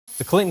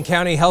The Clinton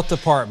County Health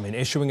Department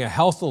issuing a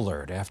health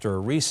alert after a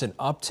recent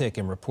uptick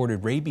in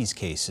reported rabies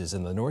cases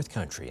in the North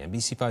Country.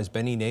 NBC5's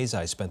Benny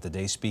Nazai spent the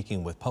day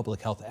speaking with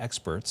public health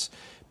experts.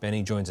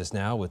 Benny joins us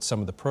now with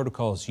some of the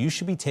protocols you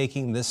should be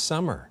taking this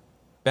summer.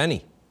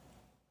 Benny.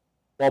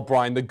 Well,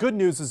 Brian, the good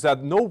news is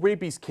that no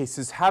rabies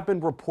cases have been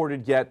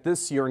reported yet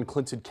this year in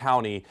Clinton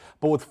County.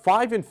 But with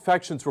 5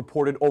 infections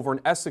reported over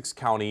in Essex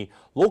County,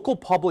 local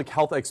public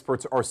health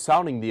experts are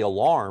sounding the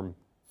alarm.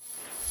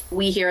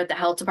 We here at the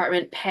health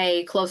department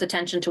pay close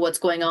attention to what's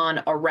going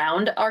on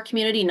around our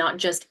community, not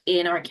just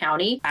in our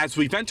county. As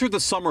we've entered the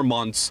summer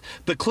months,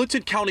 the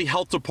Clinton County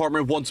Health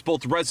Department wants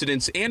both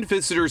residents and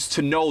visitors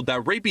to know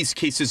that rabies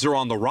cases are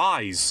on the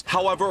rise.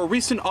 However, a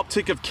recent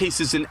uptick of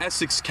cases in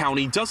Essex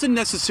County doesn't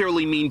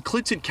necessarily mean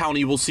Clinton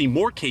County will see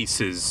more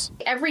cases.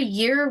 Every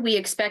year we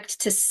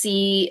expect to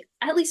see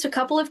at least a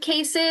couple of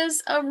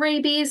cases of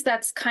rabies.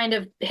 That's kind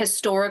of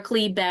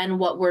historically been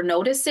what we're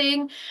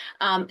noticing.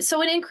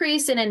 So an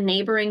increase in a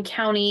neighboring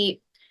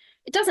county,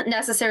 it doesn't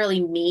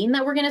necessarily mean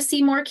that we're going to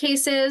see more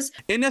cases.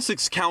 In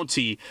Essex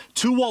County,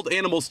 2 wild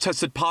animals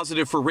tested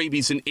positive for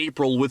rabies in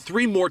April, with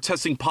 3 more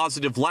testing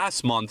positive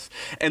last month.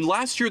 And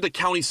last year, the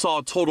county saw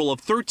a total of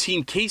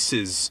 13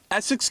 cases.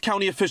 Essex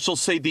County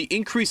officials say the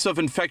increase of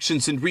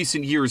infections in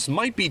recent years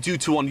might be due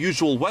to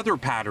unusual weather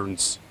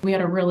patterns. We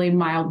had a really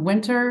mild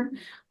winter.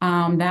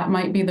 That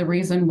might be the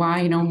reason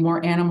why,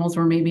 more animals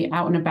were maybe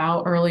out and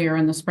about earlier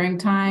in the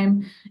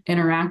springtime,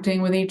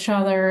 interacting with each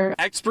other.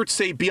 Experts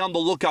say be on the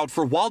lookout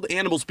for wild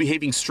animals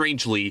behaving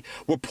strangely.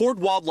 Report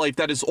wildlife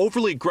that is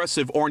overly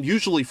aggressive or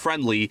unusually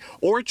friendly,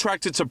 or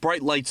attracted to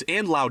bright lights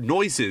and loud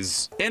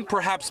noises. And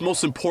perhaps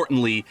most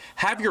importantly,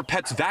 have your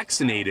pets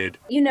vaccinated.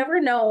 You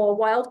never know, a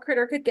wild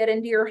critter could get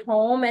into your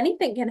home.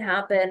 Anything can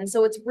happen.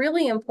 So it's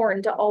really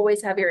important to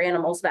always have your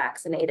animals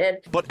vaccinated.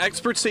 But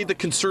experts say the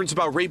concerns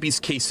about rabies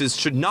cases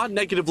should not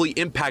negatively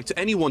impact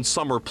anyone's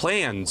summer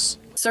plans.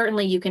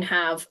 Certainly you can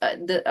have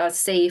a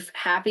safe,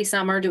 happy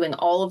summer doing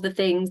all of the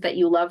things that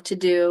you love to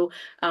do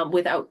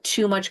without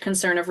too much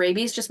concern of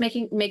rabies. Just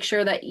make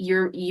sure that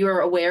you're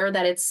aware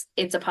that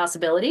it's a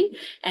possibility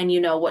and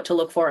you know what to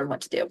look for and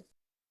what to do.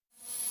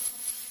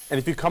 And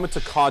if you come into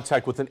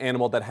contact with an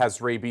animal that has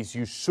rabies,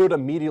 you should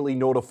immediately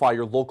notify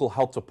your local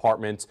health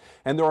department.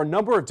 And there are a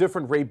number of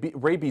different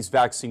rabies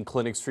vaccine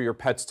clinics for your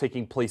pets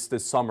taking place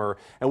this summer.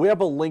 And we have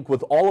a link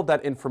with all of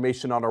that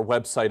information on our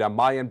website at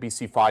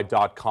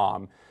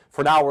mynbc5.com.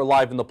 For now, we're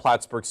live in the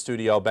Plattsburgh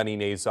studio. Benny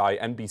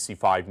Nazai,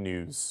 NBC5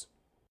 News.